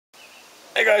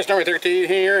Hey guys, number 13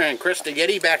 here, and Chris the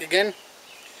Yeti back again.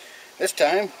 This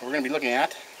time we're going to be looking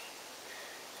at,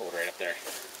 hold it right up there,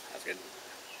 that's good,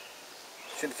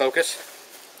 should focus.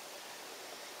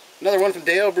 Another one from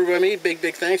Dale, Brew by Me. Big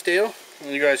thanks, Dale.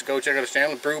 And you guys go check out his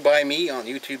channel, Brew by Me, on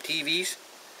YouTube TVs.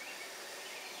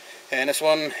 And this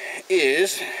one's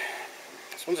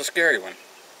a scary one.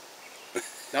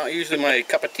 Not usually my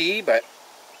cup of tea, but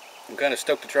I'm kind of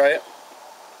stoked to try it.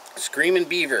 Screamin'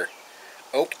 Beaver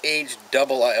Oak Aged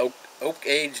Double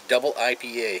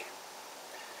IPA.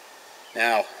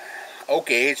 Now,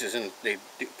 oak aged is in, they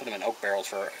put them in oak barrels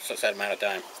for a set amount of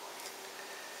time.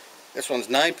 This one's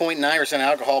 9.9%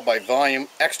 alcohol by volume,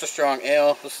 extra strong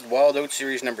ale. This is Wild Oat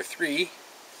Series number 3.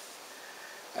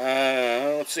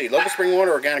 Let's see, local spring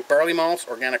water, organic barley malts,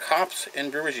 organic hops, and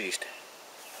brewer's yeast.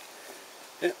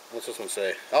 Yeah, what's this one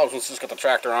say? Oh, this one's just got the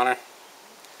tractor on it.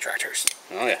 Tractors.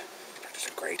 Oh yeah, tractors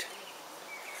are great.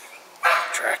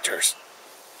 Tractors.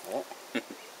 Oh.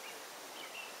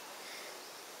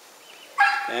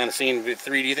 And the scene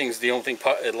 3D thing is the only thing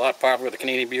a lot popular with the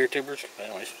Canadian beer tubers.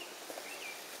 Anyways,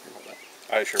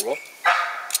 I sure will.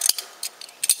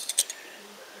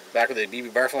 Back with the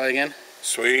BB Barfly again.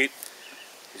 Sweet.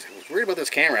 I was worried about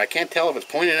this camera. I can't tell if it's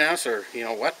pointing at us or you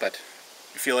know what, but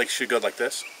You feel like you should go like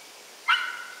this,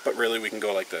 but really we can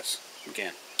go like this. we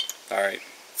can. All right.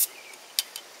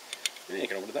 Yeah, you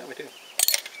can open it that way too.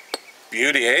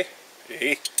 Beauty, eh?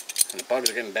 Eh? And the bugs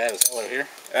are getting bad as hell out here.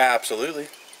 Absolutely.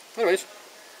 Anyways,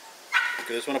 give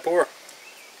this one a pour.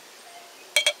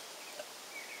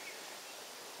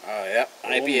 Oh yeah,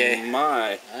 IPA. Oh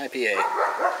my. IPA.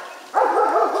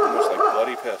 It's almost like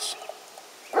bloody piss.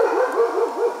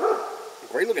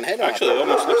 Great looking head on it. Actually, it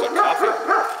almost looks like coffee.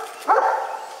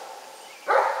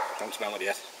 Don't smell it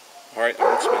yet. All right, I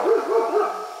won't smell it.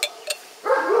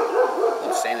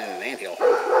 I'm standing in an anthill.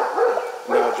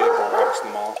 No, Jay rocks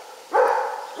them all.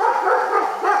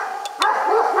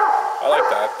 I like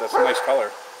that. That's a nice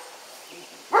color.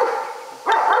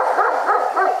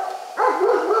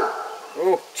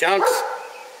 Oh, chunks.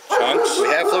 Chunks. We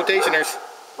have flotationers.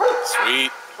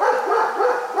 Sweet.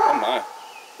 Oh my.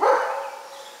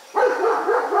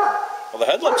 Well, the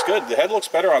head looks good. The head looks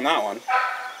better on that one.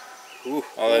 Ooh.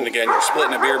 Well, then again, you're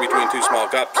splitting a beer between two small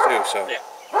cups too, so. Yeah.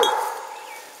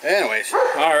 Anyways.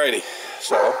 Alrighty.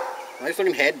 So. Nice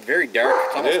looking head, very dark.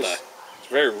 It's almost It is.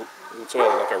 It's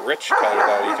like a rich color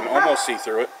though. You can almost see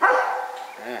through it.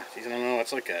 Yeah, geez, I don't know.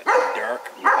 It's like a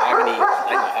dark mahogany, light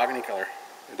mahogany color.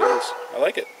 It is. I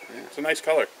like it. Yeah. It's a nice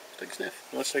color. Take a sniff.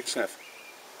 Let's take a sniff.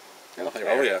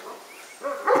 Oh yeah.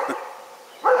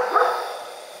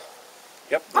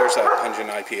 Yep, there's that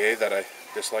pungent IPA that I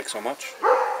dislike so much.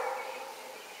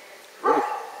 Ooh.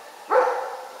 A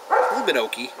little bit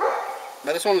oaky.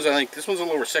 But this one's, I think, this one's a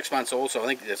little over 6 months old, so I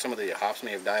think that some of the hops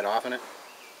may have died off in it.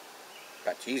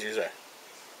 But geez, there's a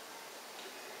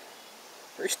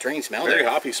very strange smell. Very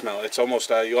there. hoppy smell. It's almost,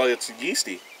 it's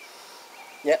yeasty.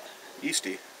 Yep.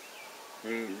 Yeasty.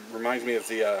 Reminds me of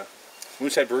the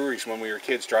Moosehead breweries when we were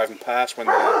kids driving past when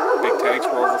the big tanks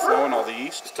were overflowing all the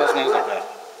yeast. It still smells like that.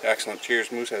 Excellent. Cheers,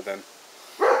 Moosehead then.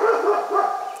 I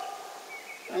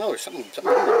don't know, there's something in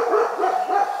there.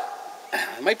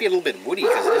 It might be a little bit woody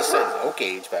because it is says oak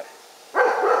age, but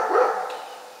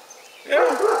Yeah,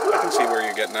 I can see where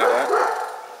you're getting at. I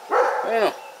don't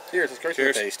know. Cheers, let's try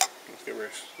some taste. Let's give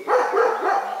this.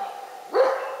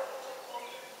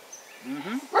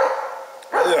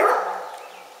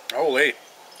 Holy.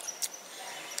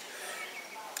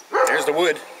 There's the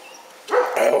wood.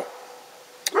 Oh.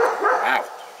 Wow.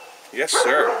 Yes,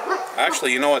 sir.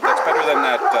 Actually, you know what? That's better than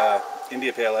that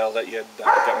India Pale Ale that you had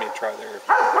got me to try there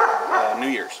New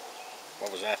Year's.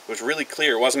 What was that? It was really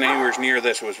clear. It wasn't anywhere near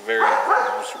this. It was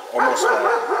almost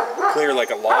clear like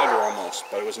a lager almost,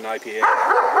 but it was an IPA. I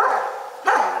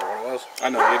don't know what it was. I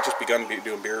know, you had just begun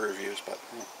doing beer reviews, but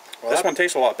Well, this one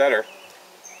tastes a lot better.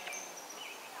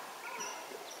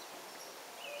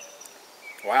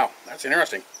 Wow, that's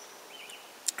interesting.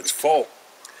 It's full.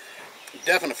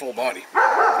 Definite full body.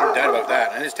 No doubt about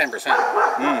that. And it is 10%.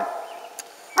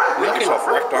 You get yourself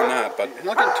wrecked on that, but You're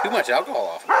not getting too much alcohol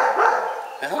off it.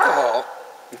 Alcohol.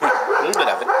 A little bit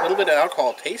of it. A little bit of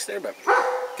alcohol taste there, but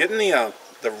getting the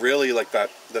really like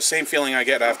that, the same feeling I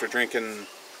get after drinking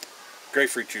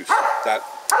grapefruit juice. That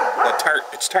tart.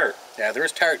 It's tart. yeah, there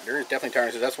is tart. There is definitely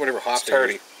tart. So that's whatever hops It's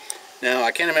tarty. Now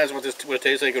I can't imagine what this would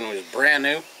taste like when it was brand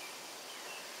new.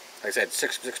 Like I said,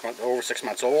 over 6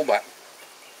 months old, but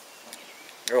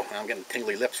oh, I'm getting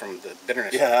tingly lips from the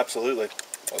bitterness. Yeah, absolutely.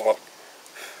 Oh.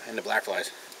 And the black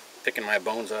flies. Picking my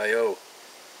bones, I-O.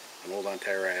 An old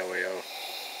Ontario I-O.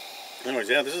 Anyways,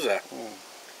 yeah, this is a...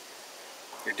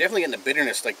 You're definitely getting the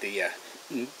bitterness, like the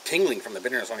tingling from the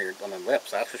bitterness on the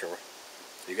lips. That's for sure.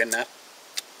 You getting that?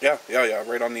 Yeah,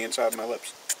 right on the inside of my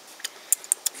lips.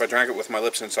 If I drank it with my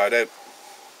lips inside out,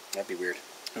 That'd be weird.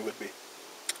 it would be.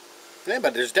 Yeah,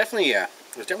 but there's definitely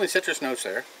citrus notes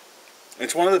there.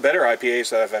 It's one of the better IPAs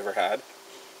that I've ever had.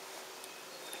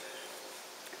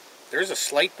 There's a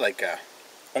slight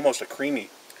Almost a creamy.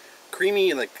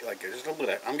 like there's a little bit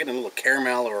of, I'm getting a little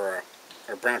caramel or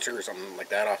brown sugar or something like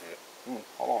that off of it.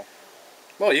 Hold on.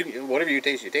 Well, whatever you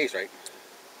taste, right?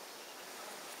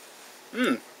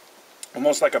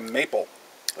 Almost like a maple.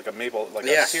 Like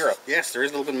a syrup. Yes, there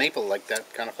is a little bit of maple, like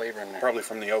that kind of flavor in there. Probably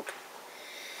from the oak.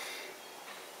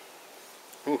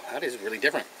 Ooh, that is really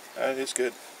different. That is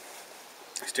good.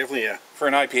 It's definitely For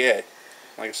an IPA.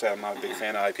 Like I said, I'm not a big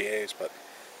fan of IPAs, but...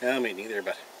 Yeah, me neither,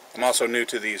 but... I'm also new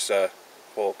to these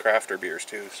whole crafter beers,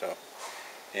 too, so...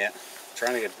 Yeah,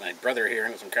 trying to get my brother here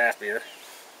into some craft beer.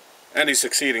 And he's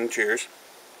succeeding. Cheers.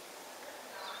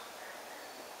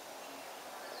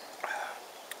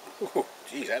 Ooh,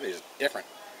 geez, that is different.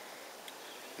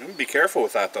 Be careful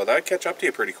with that, though. That'd catch up to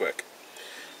you pretty quick.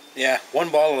 Yeah, one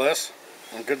bottle of this.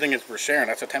 And good thing is we're sharing.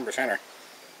 That's a 10%er.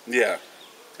 Yeah.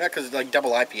 Yeah, because like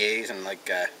double IPAs and like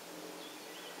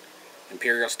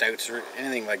imperial stouts or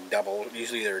anything like double,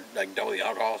 usually they're like double the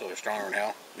alcohol, so they're stronger than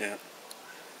hell. Yeah.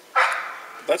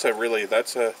 That's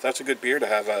a good beer to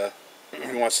have.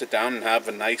 If you want to sit down and have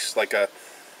a nice like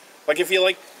if you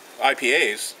like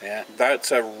IPAs. Yeah.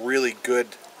 That's a really good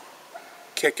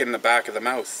kick in the back of the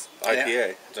mouth IPA.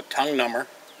 Yeah. It's a tongue number.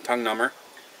 Tongue number.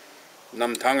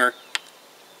 Numb tonguer.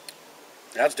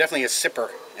 That's definitely a sipper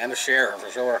and a share for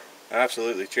sure.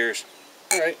 Absolutely. Cheers.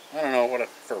 All right. I don't know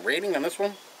for a rating on this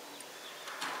one.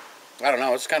 I don't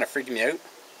know. It's kind of freaking me out.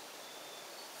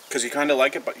 Because you kind of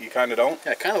like it, but you kind of don't.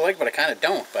 Yeah, I kind of like it, but I kind of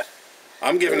don't. But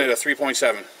I'm giving it a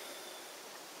 3.7.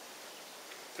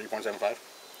 3.75.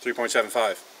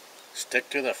 3.75. Stick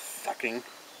to the fucking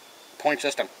point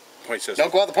system. Point system.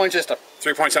 Don't go out the point system.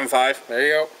 3.75. There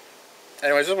you go.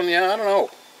 Anyways, this one, yeah, I don't know.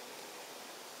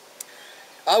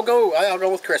 I'll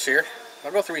go with Chris here.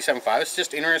 I'll go 3.75. It's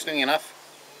just interesting enough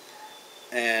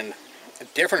and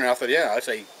different enough that yeah, I'd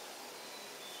say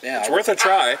yeah. It's worth a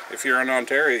try if you're in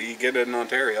Ontario. You get it in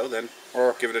Ontario, then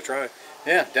or give it a try.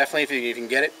 Yeah, definitely. If you can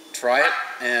get it, try it.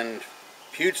 And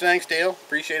huge thanks, Dale.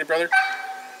 Appreciate it, brother.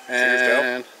 Cheers,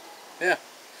 Dale. Yeah,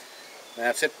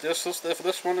 that's it. This for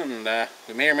this one, and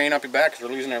we may or may not be back because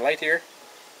we're losing our light here.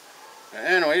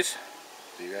 Anyways,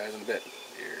 see you guys in a bit.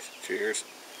 Cheers. Cheers.